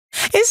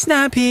It's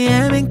 9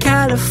 p.m. in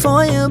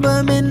California,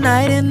 but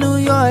midnight in New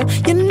York.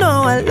 You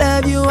know I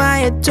love you, I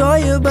adore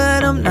you,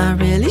 but I'm not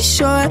really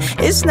sure.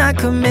 It's not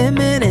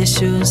commitment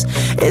issues,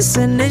 it's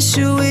an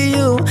issue with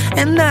you,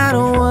 and I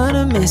don't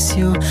wanna miss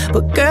you,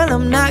 but girl,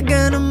 I'm not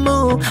gonna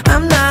move.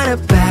 I'm not a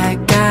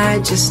bad guy,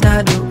 just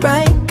not the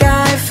right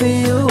guy for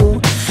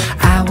you.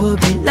 I would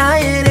be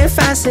lying if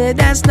I said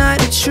that's not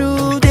the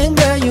truth. And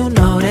girl, you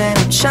know that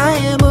I'm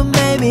trying, but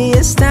maybe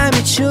it's time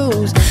to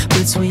choose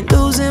between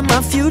losing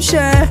my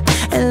future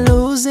and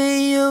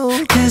losing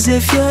you. Cause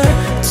if you're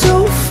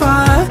too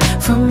far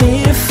from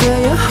me to feel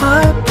your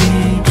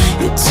heartbeat,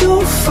 you're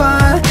too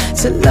far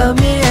to love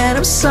me, and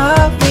I'm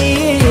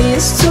sorry.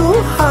 It's too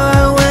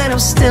hard when I'm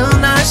still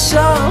not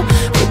sure,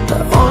 but the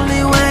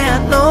only way I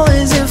know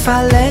is if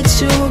I let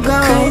you go.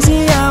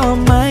 Crazy how our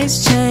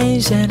minds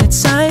change and the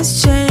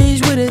times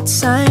change with the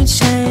time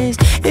change.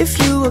 If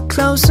you were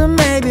closer,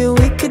 maybe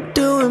we could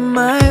do it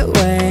my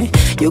way.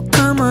 You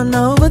come on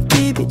over,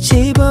 keep it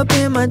cheap up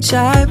in my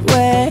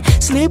driveway.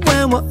 Sleep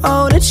when we're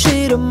older,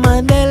 treat a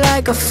Monday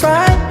like a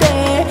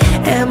Friday.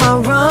 Am I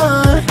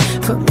wrong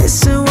for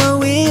missing what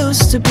we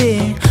used to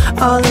be?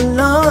 All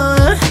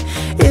along,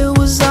 it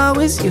was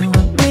always you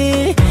and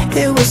me,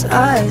 it was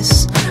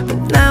us. But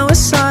now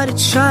it's hard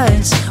to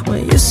trust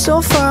when you're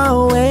so far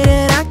away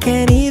that I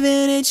can't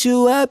even hit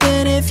you up.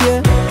 And if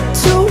you're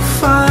too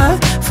far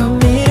from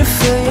me to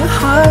feel your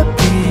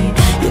heartbeat,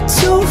 you're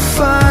too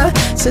far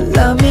to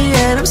love me,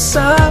 and I'm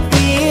sorry.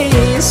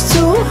 It's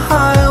too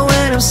hard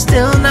when I'm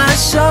still not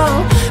sure,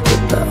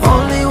 but the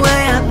only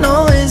way I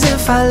know is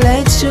if I let